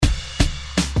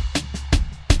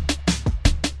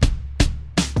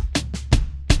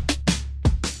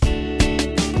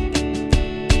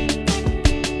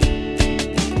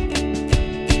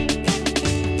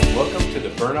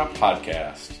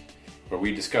podcast, where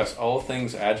we discuss all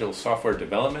things agile software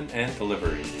development and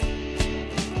delivery.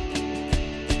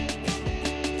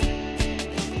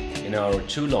 In our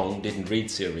Too Long Didn't Read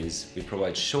series, we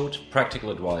provide short, practical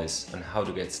advice on how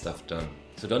to get stuff done.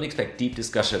 So don't expect deep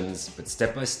discussions, but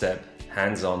step-by-step,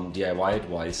 hands-on DIY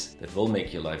advice that will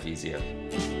make your life easier.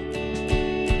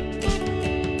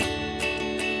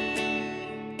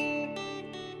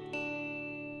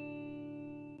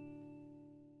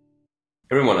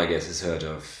 Everyone, I guess, has heard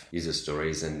of user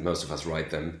stories, and most of us write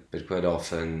them, but quite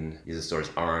often user stories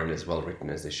aren't as well written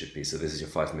as they should be, so this is your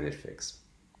 5-minute fix.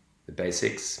 The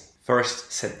basics.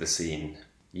 First, set the scene.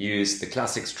 Use the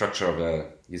classic structure of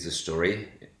a user story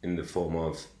in the form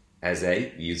of as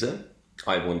a user,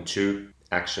 I want to,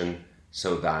 action,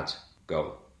 so that,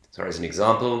 go. So as an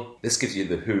example, this gives you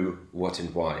the who, what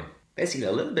and why. Basically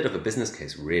a little bit of a business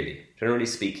case, really. Generally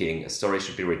speaking, a story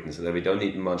should be written so that we don't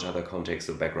need much other context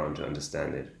or background to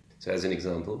understand it. So as an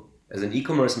example, as an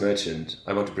e-commerce merchant,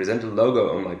 I want to present a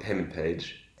logo on my payment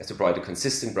page as to provide a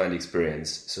consistent brand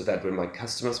experience so that when my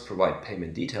customers provide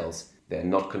payment details, they're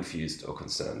not confused or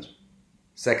concerned.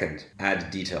 Second, add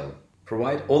detail.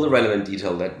 Provide all the relevant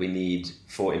detail that we need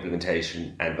for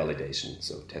implementation and validation,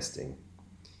 so testing.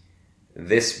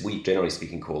 This we generally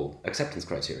speaking call acceptance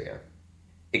criteria.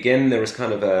 Again, there is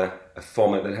kind of a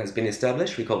format that has been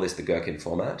established. We call this the Gherkin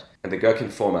format. And the Gherkin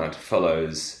format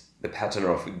follows the pattern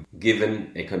of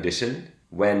given a condition,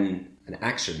 when an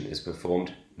action is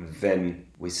performed, then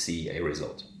we see a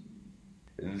result.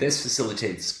 This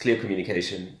facilitates clear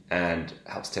communication and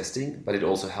helps testing, but it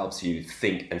also helps you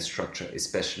think and structure,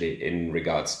 especially in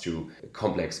regards to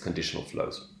complex conditional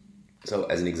flows. So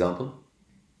as an example,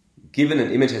 given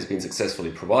an image has been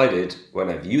successfully provided, when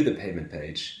I view the payment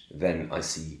page, then I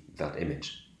see that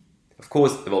image. Of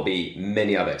course, there will be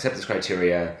many other acceptance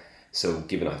criteria. So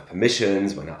given I have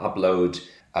permissions, when I upload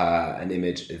an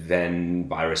image, then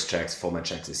virus checks, format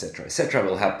checks, etc.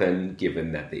 will happen.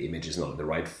 Given that the image is not in the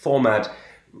right format,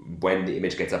 when the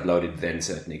image gets uploaded, then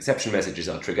certain exception messages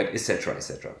are triggered,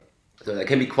 etc. So there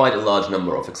can be quite a large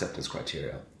number of acceptance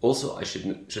criteria. Also, I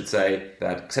should say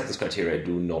that acceptance criteria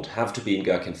do not have to be in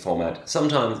Gherkin format.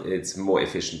 Sometimes it's more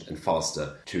efficient and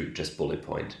faster to just bullet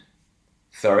point.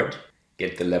 Third,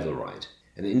 get the level right.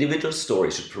 An individual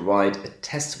story should provide a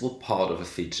testable part of a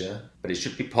feature, but it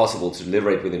should be possible to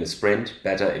deliver it within a sprint,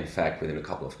 better in fact within a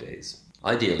couple of days.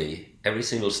 Ideally, every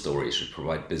single story should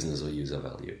provide business or user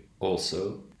value.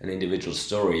 Also, an individual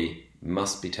story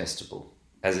must be testable.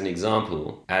 As an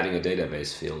example, adding a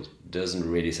database field doesn't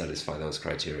really satisfy those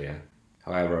criteria.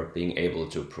 However, being able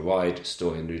to provide,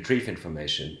 store and retrieve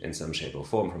information in some shape or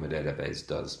form from a database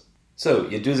does. So,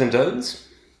 your do's and don'ts.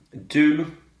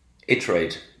 Do,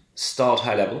 iterate, start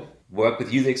high level, work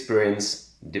with user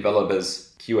experience,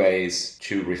 developers, QAs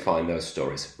to refine those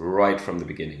stories right from the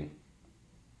beginning.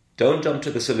 Don't jump to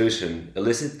the solution,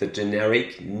 elicit the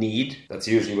generic need, that's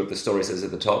usually what the story says at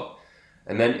the top,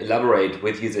 and then elaborate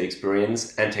with user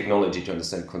experience and technology to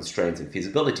understand constraints and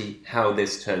feasibility, how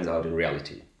this turns out in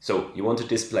reality. So you want to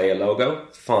display a logo?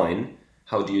 Fine.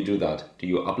 How do you do that? Do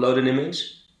you upload an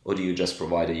image or do you just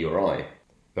provide a URI?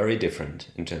 Very different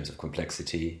in terms of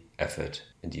complexity, effort,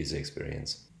 and user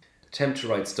experience. Attempt to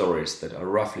write stories that are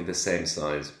roughly the same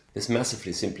size. This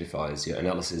massively simplifies your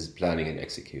analysis, planning, and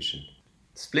execution.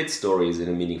 Split stories in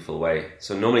a meaningful way.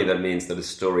 So normally that means that a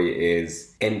story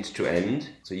is end-to-end.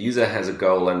 So user has a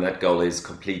goal and that goal is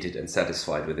completed and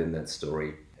satisfied within that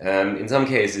story. In some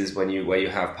cases, where you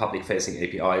have public-facing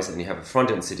APIs and you have a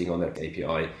front-end sitting on that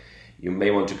API, you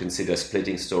may want to consider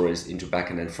splitting stories into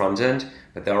back-end and front-end.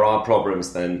 But there are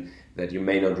problems then that you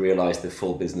may not realize the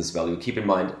full business value. Keep in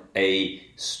mind, a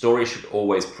story should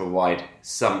always provide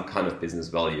some kind of business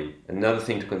value. Another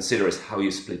thing to consider is how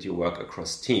you split your work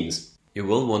across teams. You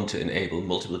will want to enable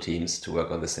multiple teams to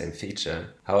work on the same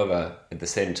feature. However, at the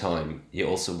same time, you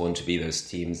also want to be those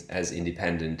teams as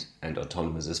independent and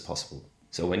autonomous as possible.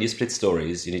 So when you split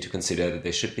stories, you need to consider that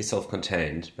they should be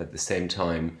self-contained, but at the same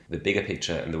time, the bigger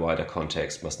picture and the wider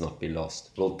context must not be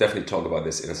lost. We'll definitely talk about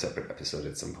this in a separate episode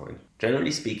at some point.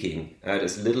 Generally speaking, add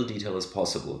as little detail as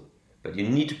possible, but you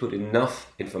need to put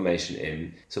enough information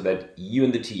in so that you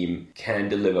and the team can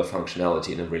deliver functionality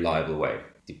in a reliable way.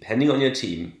 Depending on your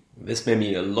team, this may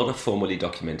mean a lot of formally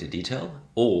documented detail,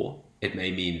 or it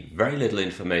may mean very little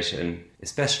information,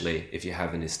 especially if you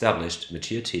have an established,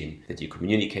 mature team that you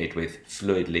communicate with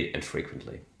fluidly and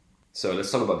frequently. So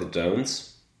let's talk about the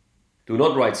don'ts. Do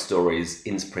not write stories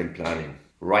in sprint planning.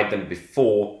 Write them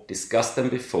before, discuss them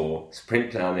before. Sprint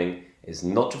planning is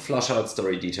not to flush out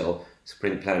story detail.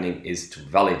 Sprint planning is to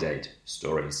validate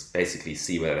stories, basically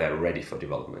see whether they're ready for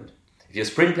development. If your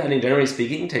sprint planning, generally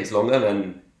speaking, takes longer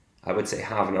than I would say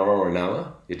half an hour or an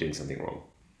hour, you're doing something wrong.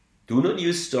 Do not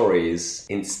use stories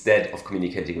instead of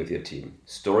communicating with your team.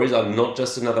 Stories are not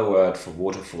just another word for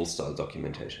waterfall style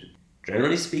documentation.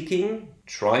 Generally speaking,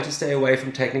 try to stay away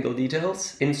from technical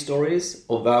details in stories,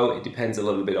 although it depends a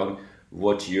little bit on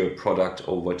what your product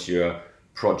or what your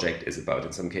project is about.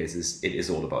 In some cases, it is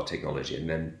all about technology, and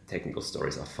then technical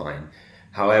stories are fine.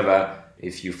 However,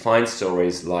 if you find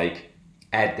stories like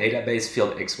add database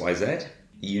field XYZ,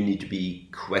 you need to be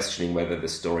questioning whether the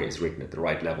story is written at the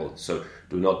right level. So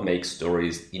do not make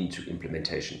stories into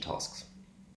implementation tasks.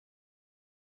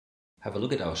 Have a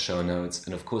look at our show notes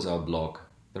and of course our blog.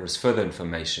 There is further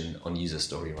information on user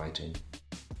story writing.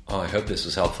 I hope this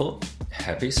was helpful.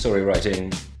 Happy story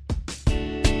writing!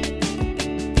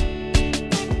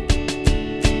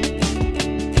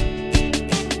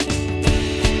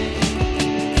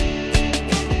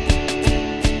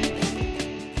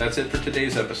 That's it for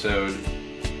today's episode.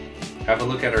 Have a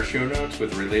look at our show notes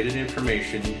with related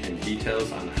information and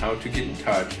details on how to get in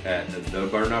touch at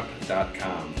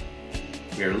theburnup.com.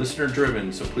 We are listener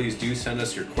driven, so please do send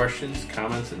us your questions,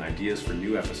 comments, and ideas for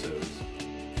new episodes.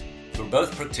 We're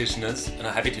both practitioners and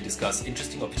are happy to discuss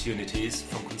interesting opportunities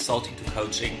from consulting to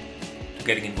coaching to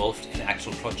getting involved in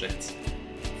actual projects.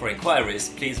 For inquiries,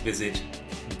 please visit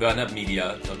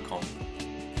burnupmedia.com.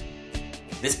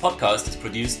 This podcast is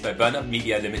produced by Burnup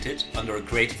Media Limited under a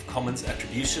Creative Commons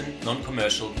Attribution,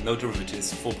 Non-Commercial, No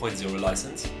Derivatives 4.0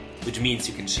 license, which means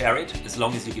you can share it as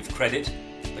long as you give credit,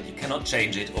 but you cannot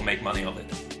change it or make money of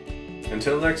it.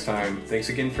 Until next time, thanks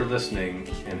again for listening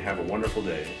and have a wonderful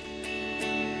day.